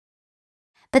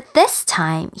but this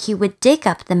time he would dig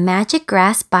up the magic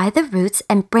grass by the roots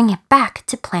and bring it back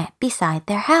to plant beside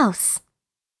their house.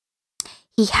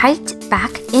 He hiked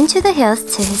back into the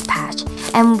hills to his patch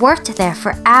and worked there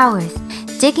for hours,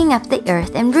 digging up the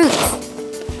earth and roots.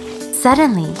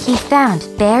 Suddenly, he found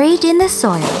buried in the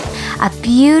soil a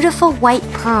beautiful white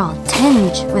pearl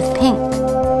tinged with pink.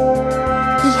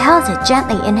 He held it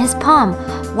gently in his palm,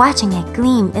 watching it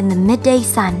gleam in the midday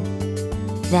sun.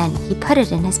 Then he put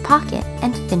it in his pocket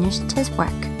and finished his work.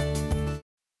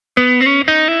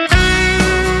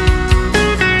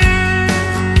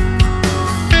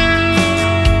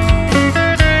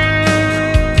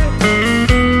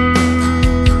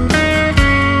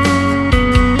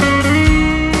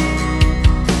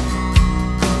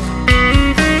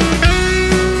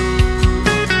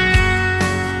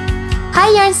 Hi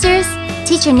Yarnsters!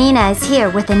 Teacher Nina is here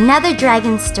with another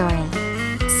dragon story.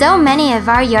 So many of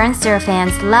our Yarnster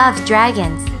fans love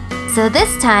dragons, so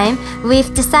this time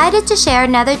we've decided to share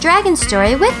another dragon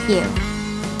story with you.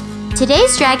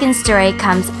 Today's dragon story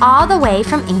comes all the way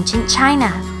from ancient China.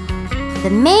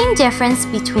 The main difference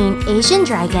between Asian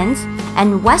dragons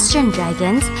and Western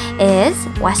dragons is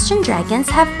Western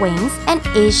dragons have wings and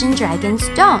Asian dragons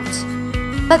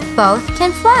don't, but both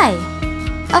can fly.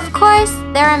 Of course,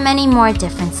 there are many more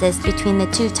differences between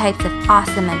the two types of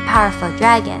awesome and powerful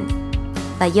dragons,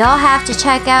 but you'll have to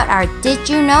check out our Did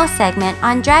You Know segment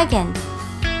on dragons.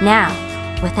 Now,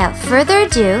 without further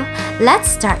ado, let's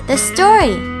start the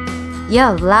story.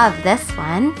 You'll love this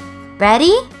one.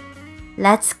 Ready?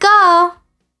 Let's go!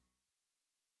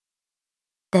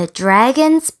 The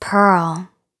Dragon's Pearl.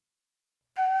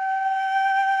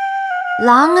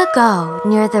 Long ago,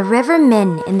 near the river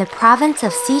Min in the province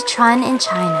of Sichuan in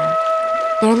China,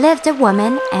 there lived a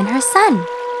woman and her son.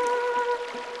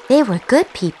 They were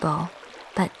good people,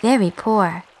 but very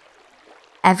poor.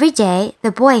 Every day,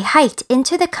 the boy hiked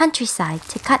into the countryside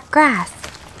to cut grass.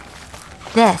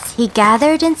 This he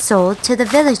gathered and sold to the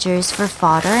villagers for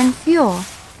fodder and fuel.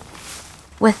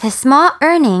 With his small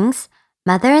earnings,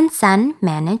 mother and son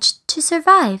managed to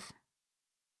survive.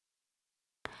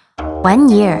 One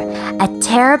year, a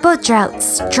terrible drought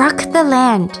struck the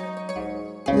land.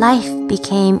 Life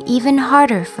became even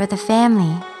harder for the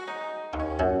family.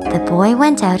 The boy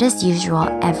went out as usual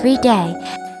every day,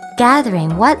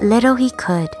 gathering what little he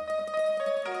could.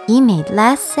 He made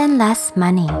less and less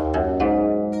money.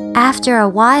 After a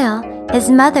while,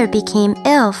 his mother became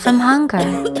ill from hunger.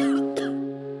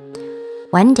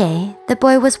 One day, the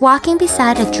boy was walking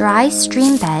beside a dry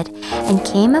stream bed and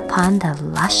came upon the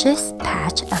luscious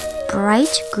patch of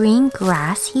bright green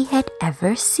grass he had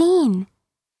ever seen.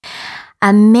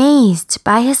 Amazed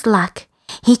by his luck,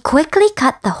 he quickly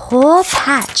cut the whole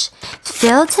patch,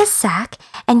 filled his sack,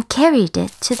 and carried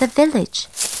it to the village.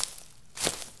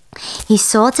 He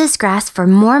sold his grass for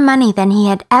more money than he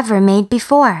had ever made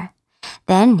before.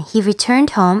 Then he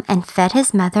returned home and fed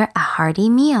his mother a hearty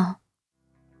meal.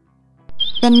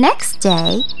 The next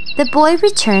day, the boy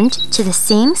returned to the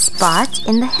same spot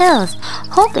in the hills,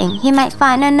 hoping he might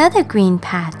find another green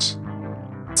patch.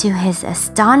 To his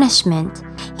astonishment,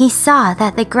 he saw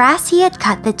that the grass he had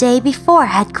cut the day before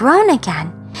had grown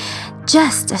again,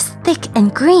 just as thick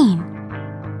and green.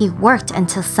 He worked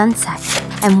until sunset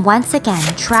and once again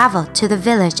traveled to the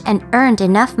village and earned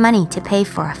enough money to pay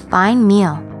for a fine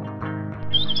meal.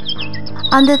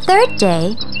 On the third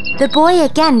day, the boy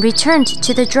again returned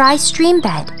to the dry stream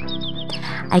bed.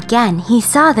 Again, he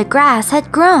saw the grass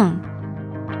had grown.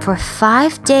 For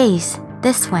 5 days,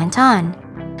 this went on.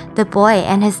 The boy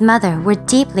and his mother were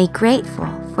deeply grateful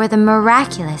for the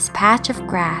miraculous patch of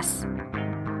grass.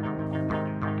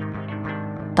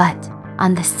 But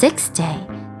on the 6th day,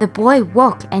 the boy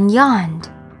woke and yawned.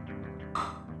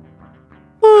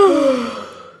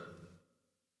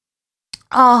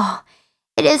 Oh,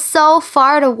 it is so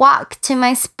far to walk to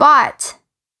my spot.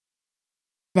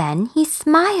 Then he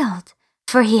smiled,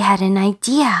 for he had an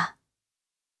idea.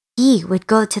 He would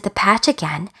go to the patch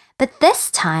again, but this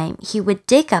time he would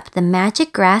dig up the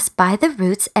magic grass by the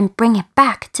roots and bring it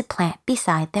back to plant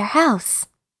beside their house.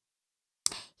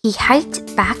 He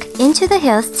hiked back into the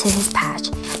hills to his patch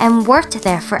and worked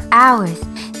there for hours,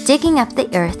 digging up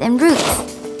the earth and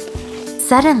roots.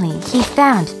 Suddenly, he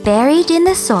found buried in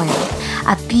the soil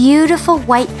a beautiful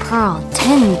white pearl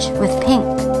tinged with pink.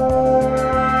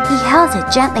 He held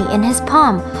it gently in his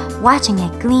palm, watching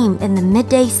it gleam in the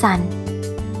midday sun.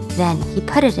 Then he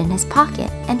put it in his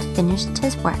pocket and finished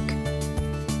his work.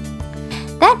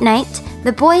 That night,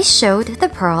 the boy showed the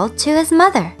pearl to his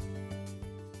mother.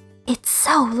 "It's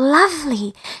so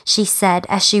lovely," she said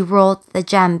as she rolled the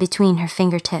gem between her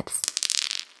fingertips.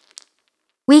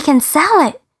 "We can sell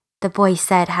it," the boy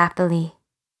said happily.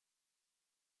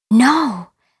 "No,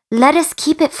 let us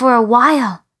keep it for a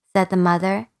while," said the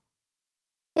mother.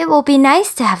 "It will be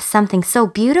nice to have something so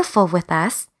beautiful with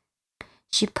us."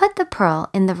 She put the pearl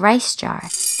in the rice jar,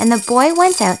 and the boy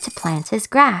went out to plant his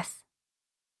grass.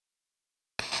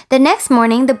 The next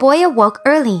morning, the boy awoke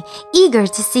early, eager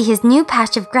to see his new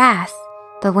patch of grass.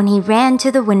 But when he ran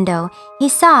to the window, he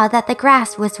saw that the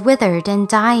grass was withered and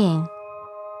dying.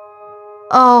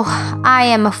 "Oh, I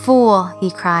am a fool,"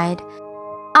 he cried.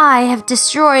 "I have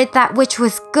destroyed that which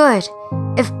was good.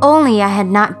 If only I had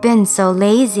not been so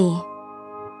lazy."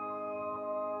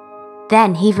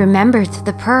 Then he remembered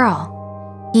the pearl.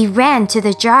 He ran to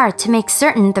the jar to make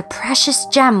certain the precious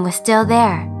gem was still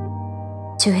there.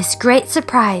 To his great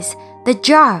surprise, the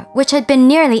jar, which had been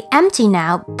nearly empty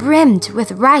now, brimmed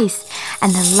with rice,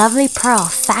 and the lovely pearl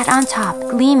sat on top,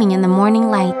 gleaming in the morning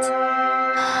light.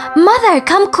 "Mother,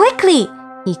 come quickly!"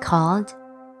 he called.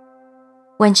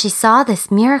 When she saw this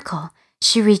miracle,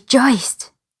 she rejoiced.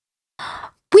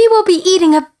 "We will be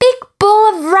eating a big bowl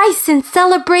of rice in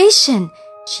celebration,"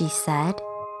 she said.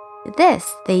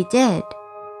 This they did.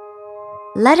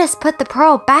 "Let us put the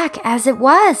pearl back as it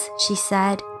was," she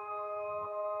said.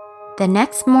 The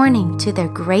next morning, to their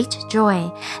great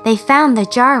joy, they found the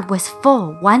jar was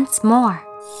full once more.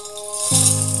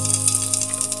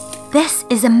 "This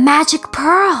is a magic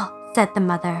pearl," said the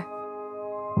mother.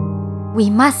 "We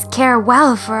must care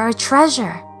well for our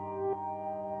treasure."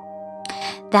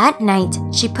 That night,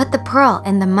 she put the pearl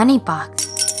in the money box.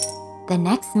 The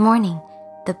next morning,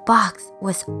 the box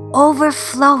was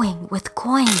overflowing with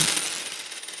coins.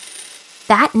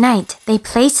 That night, they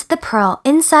placed the pearl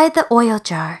inside the oil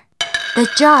jar. The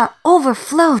jar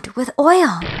overflowed with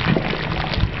oil.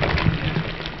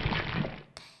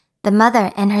 The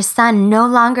mother and her son no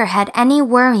longer had any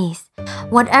worries.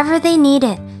 Whatever they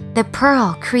needed, the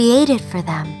pearl created for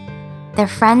them. Their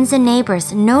friends and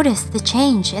neighbors noticed the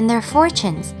change in their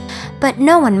fortunes, but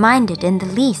no one minded in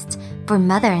the least, for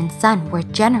mother and son were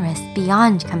generous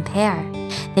beyond compare.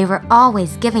 They were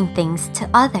always giving things to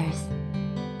others.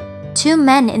 2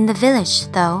 men in the village,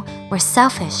 though, were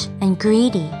selfish and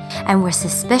greedy and were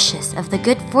suspicious of the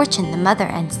good fortune the mother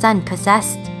and son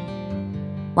possessed.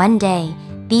 One day,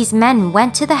 these men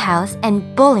went to the house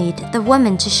and bullied the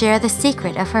woman to share the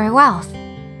secret of her wealth.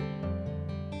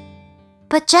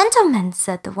 "But gentlemen,"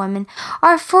 said the woman,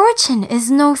 "our fortune is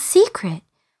no secret.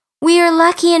 We are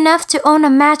lucky enough to own a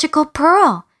magical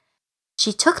pearl."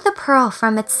 She took the pearl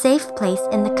from its safe place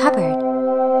in the cupboard.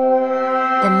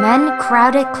 The men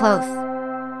crowded close.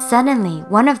 Suddenly,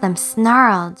 one of them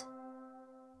snarled,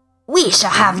 "We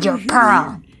shall have your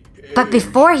pearl." But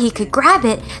before he could grab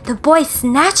it, the boy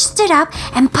snatched it up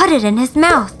and put it in his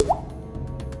mouth.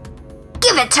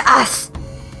 "Give it to us!"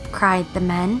 cried the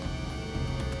men.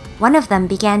 One of them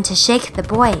began to shake the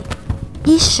boy.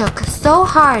 He shook so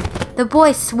hard, the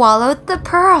boy swallowed the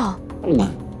pearl.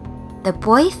 The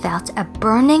boy felt a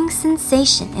burning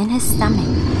sensation in his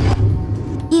stomach.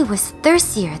 He was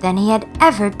thirstier than he had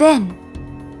ever been.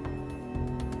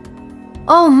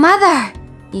 "Oh, mother!"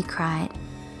 he cried.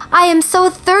 "I am so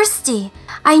thirsty.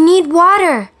 I need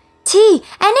water, tea,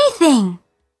 anything."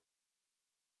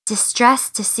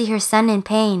 Distressed to see her son in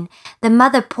pain, the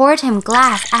mother poured him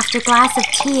glass after glass of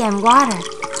tea and water,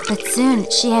 but soon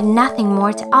she had nothing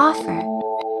more to offer.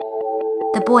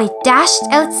 The boy dashed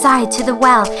outside to the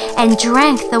well and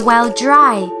drank the well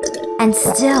dry, and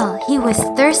still he was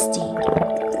thirsty.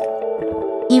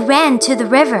 He ran to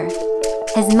the river.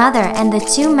 His mother and the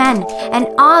 2 men and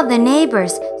all the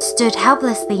neighbors stood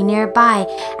helplessly nearby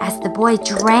as the boy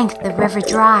drank the river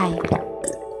dry.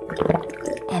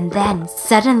 And then,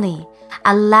 suddenly,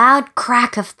 a loud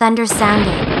crack of thunder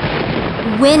sounded.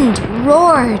 Wind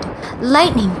roared,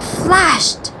 lightning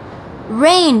flashed,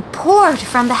 rain poured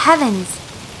from the heavens.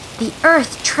 The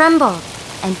earth trembled,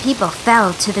 and people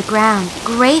fell to the ground,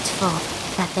 grateful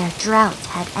that their drought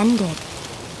had ended.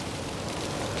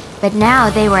 But now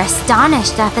they were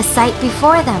astonished at the sight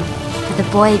before them, for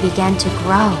the boy began to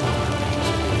grow.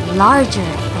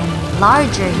 Larger and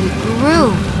larger he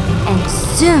grew, and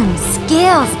soon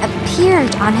scales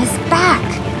appeared on his back.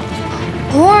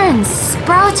 Horns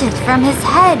sprouted from his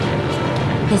head.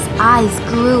 His eyes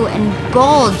grew and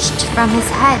bulged from his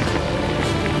head.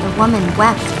 The woman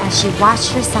wept as she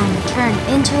watched her son turn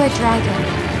into a dragon.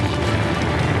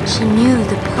 She knew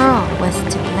the pearl was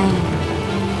to blame.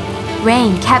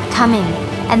 Rain kept coming,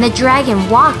 and the dragon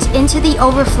walked into the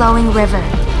overflowing river.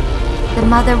 The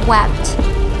mother wept.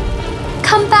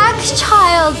 "Come back,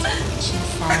 child," she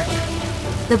said.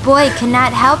 The boy could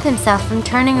not help himself from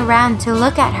turning around to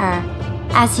look at her.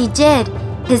 As he did,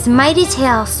 his mighty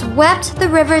tail swept the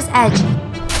river's edge,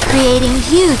 creating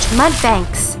huge mud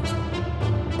banks.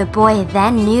 The boy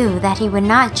then knew that he would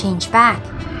not change back.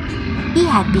 He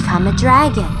had become a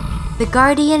dragon, the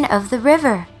guardian of the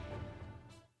river.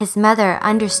 His mother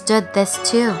understood this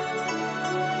too.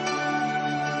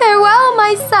 "Farewell,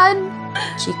 my son,"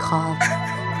 she called.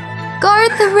 "Guard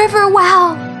the river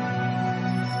well."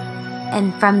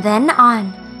 And from then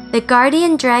on, the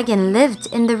guardian dragon lived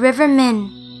in the River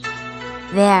Min.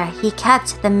 There he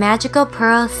kept the magical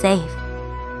pearl safe.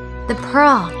 The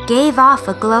pearl gave off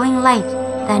a glowing light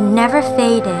that never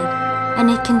faded, and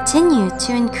it continued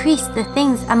to increase the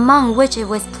things among which it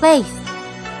was placed.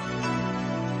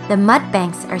 The mud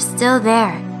banks are still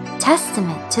there,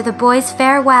 testament to the boy's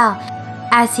farewell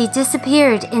as he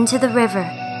disappeared into the river,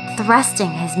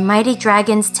 thrusting his mighty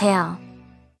dragon's tail.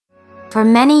 For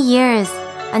many years,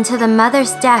 until the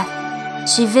mother's death,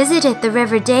 she visited the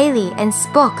river daily and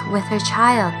spoke with her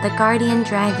child, the guardian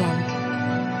dragon.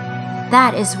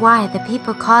 That is why the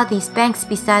people call these banks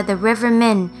beside the River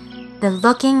Min the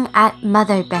Looking at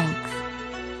Mother Banks.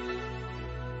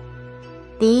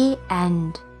 The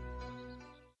end.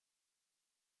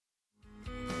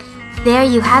 There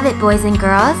you have it, boys and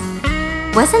girls.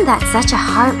 Wasn't that such a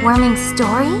heartwarming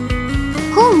story?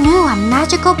 Who knew a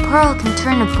magical pearl can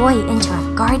turn a boy into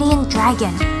a guardian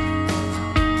dragon?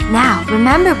 Now,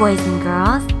 remember, boys and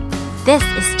girls, this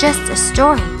is just a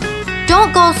story.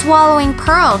 Don't go swallowing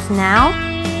pearls now.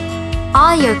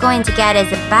 All you're going to get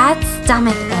is a bad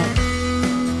stomach ache.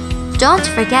 Don't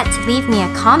forget to leave me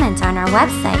a comment on our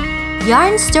website,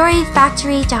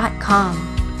 yarnstoryfactory.com.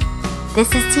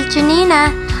 This is Teacher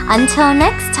Nina. Until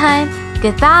next time,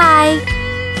 goodbye!